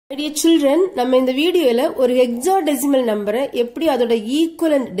Dear children, நம்ம இந்த வீடியோல ஒரு hexadecimal நம்பரை எப்படி அதோட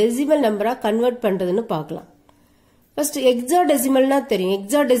ஈக்குவலன்ட் டெசிமல் நம்பரா கன்வர்ட் பண்றதுன்னு பார்க்கலாம். First hexadecimalனா தெரியும்.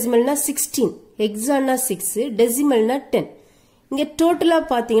 hexadecimalனா 16. hexana 6, decimalனா 10. இங்க டோட்டலா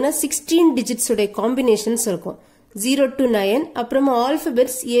பாத்தீங்கன்னா 16 digits உடைய காம்பினேஷன்ஸ் இருக்கும். 0 to 9 அப்புறமா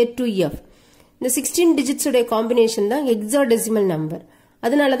ஆல்பபெட்ஸ் A to F. இந்த 16 digits உடைய காம்பினேஷன் தான் hexadecimal நம்பர்.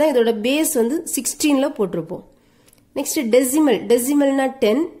 அதனால தான் இதோட பேஸ் வந்து 16ல போட்டிருப்போம். Next decimal. Decimalனா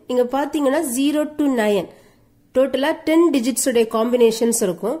 10. இங்க பாத்தீங்கன்னா 0 to 9. டோட்டலா 10 digits உடைய காம்பினேஷன்ஸ்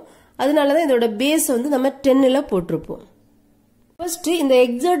இருக்கும். அதனாலதான் இதோட பேஸ் வந்து நம்ம 10ல போட்டிருப்போம். First இந்த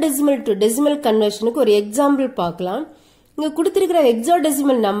hexadecimal to decimal conversionக்கு ஒரு எக்ஸாம்பிள் பார்க்கலாம். இங்க கொடுத்திருக்கிற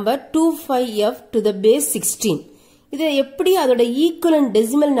hexadecimal number 25f to the base 16. இதை எப்படி அதோட ஈக்குவலன்ட்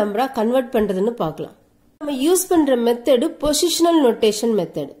டெசிமல் நம்பரா கன்வெர்ட் பண்றதுன்னு பார்க்கலாம். நம்ம யூஸ் பண்ற மெத்தட் பொசிஷனல் நோட்டேஷன்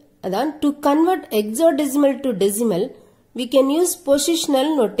மெத்தட். அதான் to convert hexadecimal to decimal, we can use positional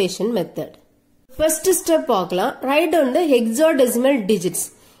notation method. First step பார்க்கலாம். Write down the hexadecimal digits.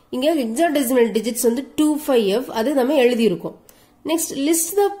 இங்க hexadecimal digits வந்து 25f, அது நம்ம எழுதி இருக்கோம். Next, list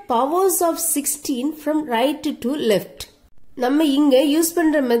the powers of 16 from right to left. நம்ம இங்க யூஸ்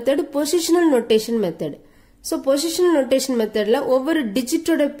பண்ற method positional notation method. So positional notation methodல ஒவ்வொரு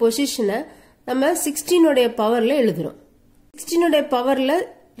டிஜிட்டோட பொசிஷனை நம்ம 16 உடைய பவர்ல எழுதுறோம். 16 உடைய பவர்ல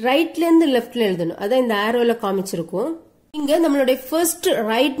ரைட்ல இருந்து லெஃப்ட்ல எழுதணும். அதான் இந்த ஆரோல காமிச்சிருக்கோம். இங்க நம்மளுடைய ஃபர்ஸ்ட்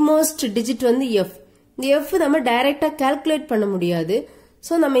ரைட் மோஸ்ட் டிஜிட் வந்து எஃப். இந்த எஃப் நம்ம டைரக்டா கால்குலேட் பண்ண முடியாது.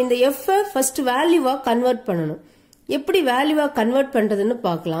 சோ நம்ம இந்த எஃப் ஃபர்ஸ்ட் வேல்யூவா கன்வெர்ட் பண்ணணும். எப்படி வேல்யூவா கன்வெர்ட் பண்றதுன்னு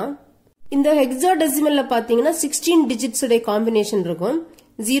பார்க்கலாம். இந்த ஹெக்ஸாடெசிமல்ல பாத்தீங்கன்னா 16 டிஜிட்ஸ் உடைய காம்பினேஷன் இருக்கும்.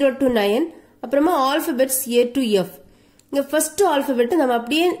 0 to 9 அப்புறமா ஆல்பபெட்ஸ் A to F. இங்க ஃபர்ஸ்ட் ஆல்பபெட் நம்ம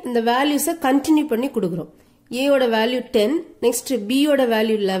அப்படியே இந்த வேல்யூஸை கண்டினியூ பண்ணி கொடுக்குறோம். A ஓட வேல்யூ 10, நெக்ஸ்ட் B ஓட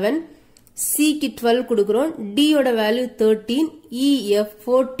வேல்யூ 11, C க்கு 12 கொடுக்கிறோம், D ஓட வேல்யூ 13, E, F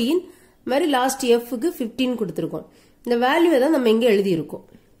 14, மாதிரி லாஸ்ட் F க்கு 15 கொடுத்திருக்கோம். இந்த வேல்யூவை தான் நம்ம இங்க எழுதி இருக்கோம்.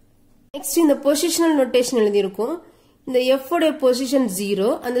 நெக்ஸ்ட் இந்த பொசிஷனல் நோட்டேஷன் எழுதி இருக்கோம். இந்த F உடைய பொசிஷன் 0,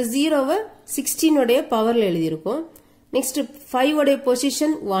 அந்த 0வை 16 உடைய பவர்ல எழுதி இருக்கோம். நெக்ஸ்ட் 5 உடைய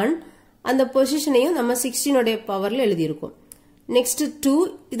பொசிஷன் 1, அந்த பொசிஷனையும் நம்ம 16 உடைய பவர்ல எழுதி இருக்கோம். நெக்ஸ்ட் 2,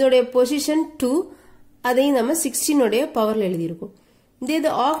 இதோடைய பொசிஷன் 2, அதையும் நம்ம 16 உடைய பவர்ல எழுதியிருக்கோம்.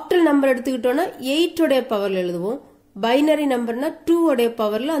 இது ஆக்டல் நம்பர் எடுத்துக்கிட்டோம்னா 8 உடைய பவர்ல எழுதுவோம். பைனரி நம்பர்னா 2 உடைய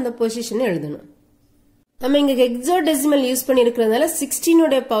பவர்ல அந்த பொசிஷனை எழுதணும். நம்ம இங்க ஹெக்ஸாடெசிமல் யூஸ் பண்ணிருக்கிறதுனால 16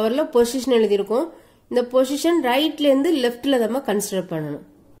 உடைய பவர்ல பொசிஷன் எழுதியிருக்கோம். இந்த பொசிஷன் ரைட்ல இருந்து லெஃப்ட்ல நம்ம கன்சிடர் பண்ணணும்.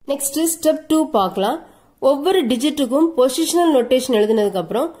 நெக்ஸ்ட் ஸ்டெப் 2 பார்க்கலாம். ஒவ்வொரு டிஜிட்டுக்கும் பொசிஷனல் நோட்டேஷன் எழுதினதுக்கு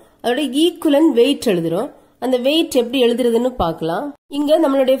அப்புறம் அதோட ஈக்குவலன்ட் வெயிட் எழுதுறோம். அந்த வெயிட் எப்படி எழுதுறதுன்னு பார்க்கலாம். இங்க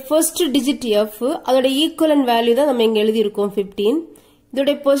நம்மளுடைய ஃபர்ஸ்ட் டிஜிட் F, அதோட ஈக்குவலன்ட் வேல்யூ தான் நம்ம இங்க எழுதி இருக்கோம் 15.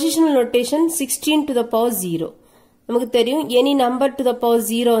 இதோட positional notation 16 to the power 0. நமக்கு தெரியும் any number to the power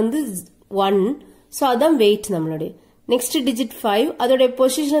 0 வந்து 1. சோ அதான் வெயிட் நம்மளுடைய. நெக்ஸ்ட் டிஜிட் 5, அதோட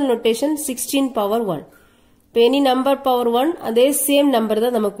பொசிஷனல் நோட்டேஷன் 16 power 1. இப்போ எனி நம்பர் பவர் 1, அதே சேம் நம்பர்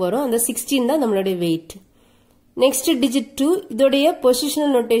தான் நமக்கு வரும். அந்த 16 தான் நம்மளுடைய வெயிட். நெக்ஸ்ட் டிஜிட் 2, இதோடைய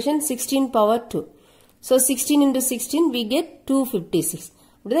positional notation 16 power 2. So 16 into 16 we get 256.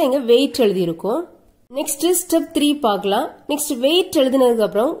 அப்படிதான் இங்க வெயிட் எழுதி இருக்கும். நெக்ஸ்ட் ஸ்டெப் 3 பார்க்கலாம். நெக்ஸ்ட் வெயிட் எழுதினதுக்கு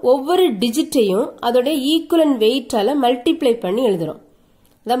அப்புறம் ஒவ்வொரு டிஜிட்டையும் அதோட ஈக்குவலன்ட் வெயிட்டால மல்டிப்ளை பண்ணி எழுதுறோம்.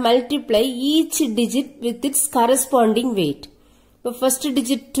 அதான் multiply each digit with it's corresponding wait. இப்போ ஃபர்ஸ்ட்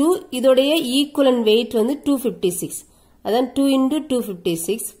டிஜிட் 2, இதோடைய ஈக்குவலன்ட் வெயிட் வந்து 256. அதான் 2 into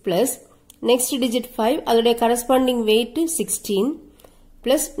 256 பிளஸ் நெக்ஸ்ட் டிஜிட் 5, அதோடைய corresponding wait 16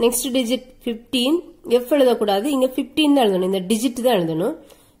 plus next digit 15. F எழுதக்கூடாது, இங்க 15 தான் எழுதணும். இந்த டிஜிட் தான் எழுதணும்.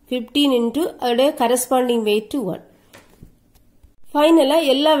 15 into அதோட கரஸ்பாண்டிங் வெயிட் 1. ஃபைனலா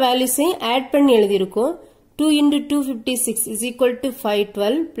எல்லா வேல்யூஸையும் ஆட் பண்ணி எழுதியிருக்கோம். 2 into 256 is equal to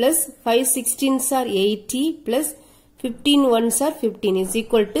 512 plus 5 16s are 80 plus 15 1s are 15 is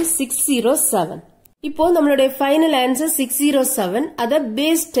equal to 607. இப்போ நம்மளுடைய ஃபைனல் ஆன்சர் 607. அத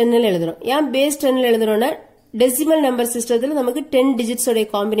பேஸ் 10ல எழுதுறோம். ஏன் பேஸ் 10ல எழுதுறோம்னா டெசிமல் நம்பர் சிஸ்டத்துல நமக்கு 10 டிஜிட்ஸ் உடைய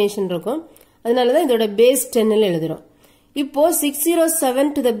காம்பினேஷன் இருக்கும். அதனாலதான் இதோட பேஸ் 10ல எழுதுறோம். இப்போ 607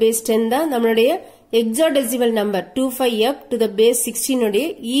 to the base 10 தான் நம்மளுடைய hexadecimal number 25f to the base 16 உடைய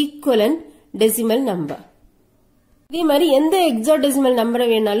ஈக்குவலன்ட் டெசிமல் நம்பர். இதே மாதிரி எந்த ஹெக்ஸாடெசிமல் நம்பரை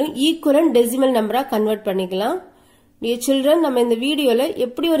வேணாலும் ஈக்குவலன்ட் டெசிமல் நம்பரா கன்வெர்ட் பண்ணிக்கலாம். டியர் சில்ட்ரன், நம்ம இந்த வீடியோல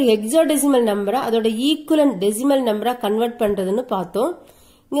எப்படி ஒரு ஹெக்ஸாடெசிமல் நம்பரை அதோட ஈக்குவலன்ட் டெசிமல் நம்பரா கன்வெர்ட் பண்றதுன்னு பார்த்தோம்.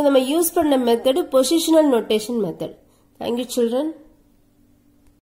 இங்க நம்ம யூஸ் பண்ண method positional notation method. Thank you children.